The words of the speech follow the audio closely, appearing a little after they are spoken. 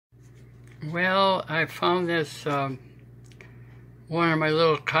Well, I found this one of my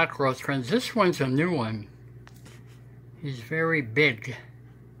little cockroach friends. This one's a new one. He's very big,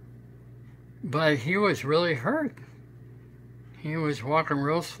 but he was really hurt. He was walking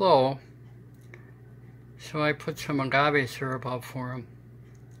real slow, so I put some agave syrup out for him.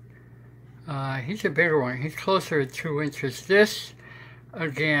 He's a bigger one. He's closer to 2 inches. This,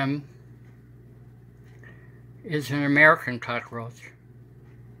 again, is an American cockroach.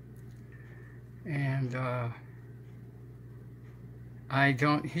 And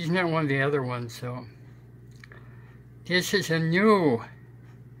he's not one of the other ones, so. This is a new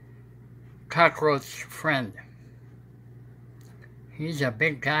cockroach friend. He's a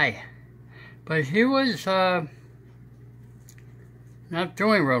big guy. But he was not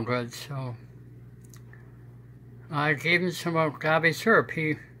doing real good, so I gave him some agave syrup.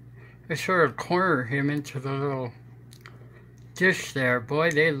 I sort of cornered him into the little dish there. Boy,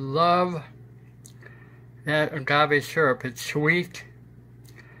 they love that agave syrup. It's sweet.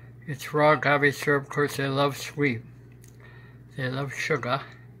 It's raw agave syrup. Of course, they love sweet. They love sugar.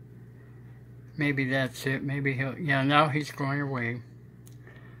 Maybe that's it. Maybe yeah, now he's going away.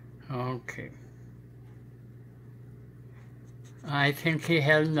 Okay. I think he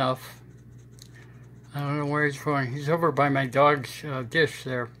had enough. I don't know where he's going. He's over by my dog's dish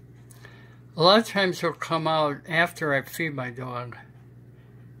there. A lot of times he'll come out after I feed my dog.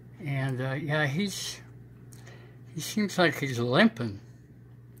 And yeah, he seems like he's limping.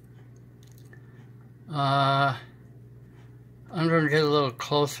 I'm going to get a little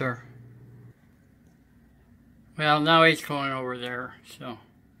closer. Well, now he's going over there, so.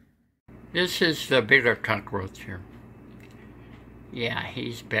 This is the bigger cockroach here. Yeah,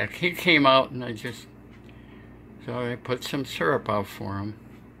 he's back. He came out and so I put some syrup out for him.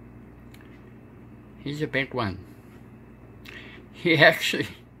 He's a big one. He actually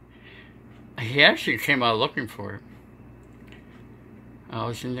came out looking for it. I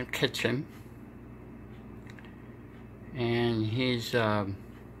was in the kitchen. And he's, I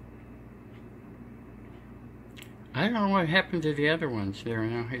don't know what happened to the other ones there.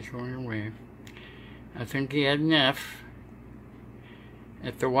 Now he's going away. I think he had an F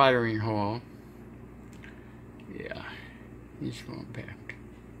at the watering hole. Yeah, he's going back.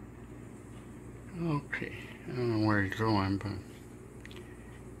 Okay, I don't know where he's going, but